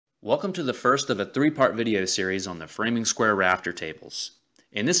Welcome to the first of a three-part video series on the Framing Square Rafter Tables.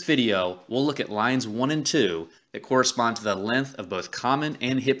 In this video, we'll look at lines 1 and 2 that correspond to the length of both common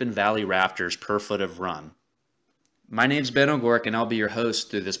and hip and valley rafters per foot of run. My name's Ben O'Gork and I'll be your host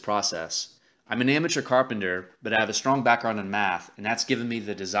through this process. I'm an amateur carpenter, but I have a strong background in math, and that's given me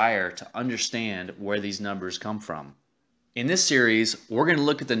the desire to understand where these numbers come from. In this series, we're going to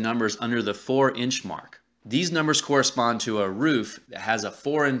look at the numbers under the 4-inch mark. These numbers correspond to a roof that has a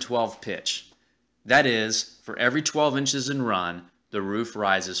 4 and 12 pitch. That is, for every 12 inches in run, the roof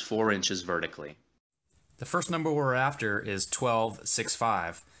rises 4 inches vertically. The first number we're after is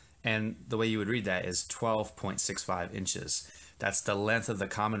 12.65, and the way you would read that is 12.65 inches. That's the length of the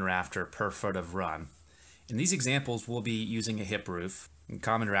common rafter per foot of run. In these examples, we'll be using a hip roof. And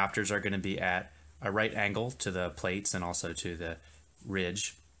common rafters are going to be at a right angle to the plates and also to the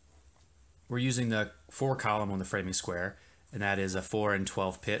ridge. We're using the 4 column on the framing square, and that is a 4 and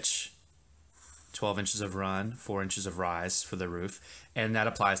 12 pitch, 12 inches of run, 4 inches of rise for the roof, and that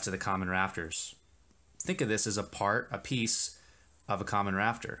applies to the common rafters. Think of this as a piece of a common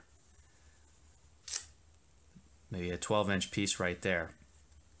rafter. Maybe a 12-inch piece right there.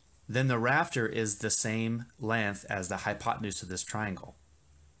 Then the rafter is the same length as the hypotenuse of this triangle.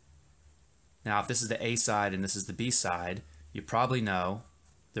 Now, if this is the A side and this is the B side, you probably know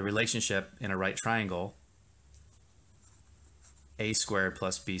the relationship in a right triangle, a squared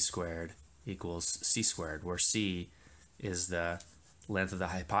plus b squared equals c squared, where c is the length of the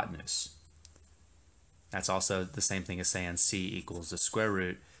hypotenuse. That's also the same thing as saying c equals the square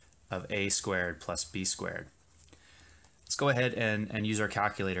root of a squared plus b squared. Let's go ahead and use our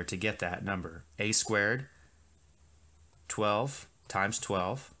calculator to get that number. A squared, 12 times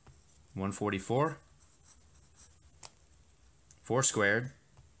 12, 144. 4 squared,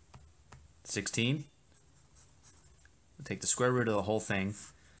 16. We'll take the square root of the whole thing.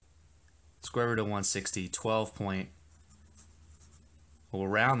 Square root of 160, 12 point. We'll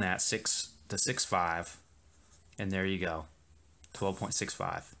round that 6 to 6.5, and there you go,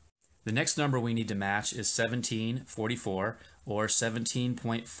 12.65. The next number we need to match is 1744, or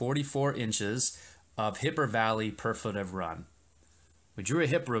 17.44 inches of hip or valley per foot of run. We drew a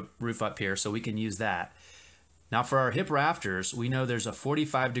hip roof up here, so we can use that. Now for our hip rafters, we know there's a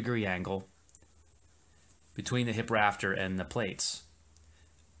 45-degree angle between the hip rafter and the plates.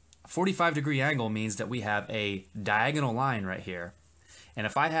 A 45-degree angle means that we have a diagonal line right here. And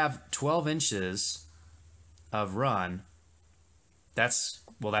if I have 12 inches of run, that's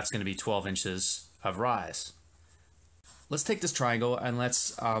going to be 12 inches of rise. Let's take this triangle and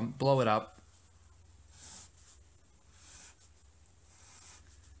let's blow it up.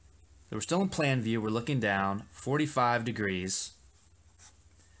 So we're still in plan view, we're looking down, 45 degrees.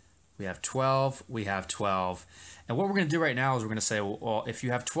 We have 12, we have 12. And what we're going to do right now is we're going to say, well, if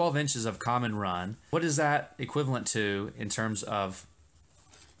you have 12 inches of common run, what is that equivalent to in terms of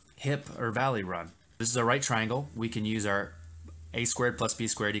hip or valley run? This is a right triangle. We can use our a squared plus b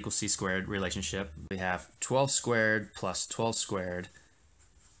squared equals c squared relationship. We have 12 squared plus 12 squared.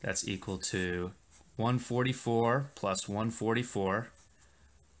 That's equal to 144 plus 144.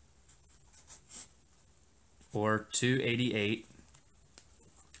 Or 288.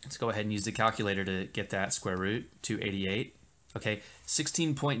 Let's go ahead and use the calculator to get that square root, 288. Okay,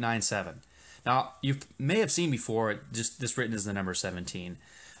 16.97. Now, you may have seen before, just this written as the number 17.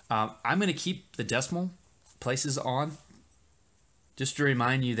 I'm going to keep the decimal places on, just to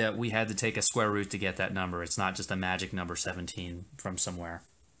remind you that we had to take a square root to get that number. It's not just a magic number 17 from somewhere.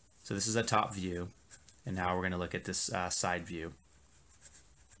 So this is a top view, and now we're going to look at this side view.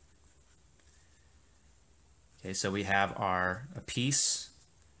 Okay, so we have a piece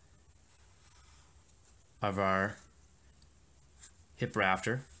of our hip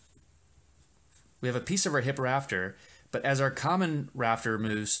rafter. We have a piece of our hip rafter, but as our common rafter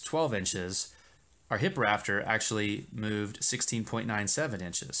moves 12 inches, our hip rafter actually moved 16.97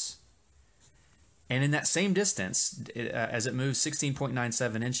 inches. And in that same distance, as it moves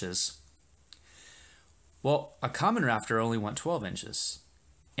 16.97 inches, well, a common rafter only went 12 inches.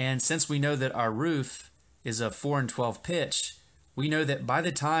 And since we know that our roof is a 4 and 12 pitch, we know that by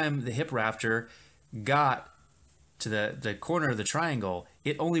the time the hip rafter got to the corner of the triangle,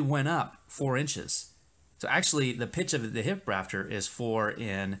 it only went up 4 inches. So actually the pitch of the hip rafter is 4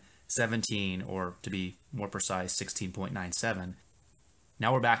 in 17, or to be more precise, 16.97.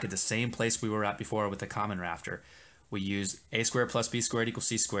 Now we're back at the same place we were at before with the common rafter. We use a squared plus b squared equals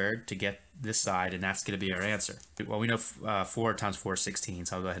c squared to get this side, and that's going to be our answer. Well, we know 4 times 4 is 16,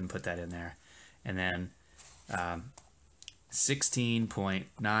 so I'll go ahead and put that in there. And then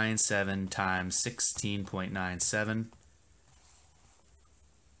 16.97 times 16.97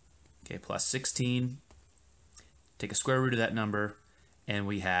 Okay, plus 16. Take a square root of that number, and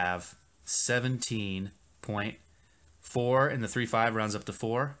we have 17.4, and the 3, 5 rounds up to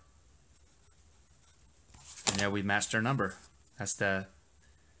 4. And there we matched our number. That's the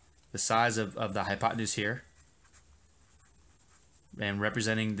size of the hypotenuse here, and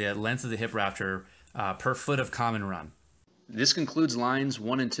representing the length of the hip rafter per foot of common run. This concludes lines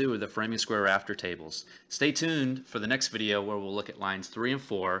 1 and 2 of the Framing Square Rafter Tables. Stay tuned for the next video where we'll look at lines 3 and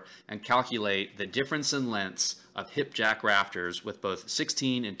 4 and calculate the difference in lengths of hip jack rafters with both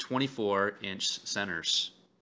 16 and 24 inch centers.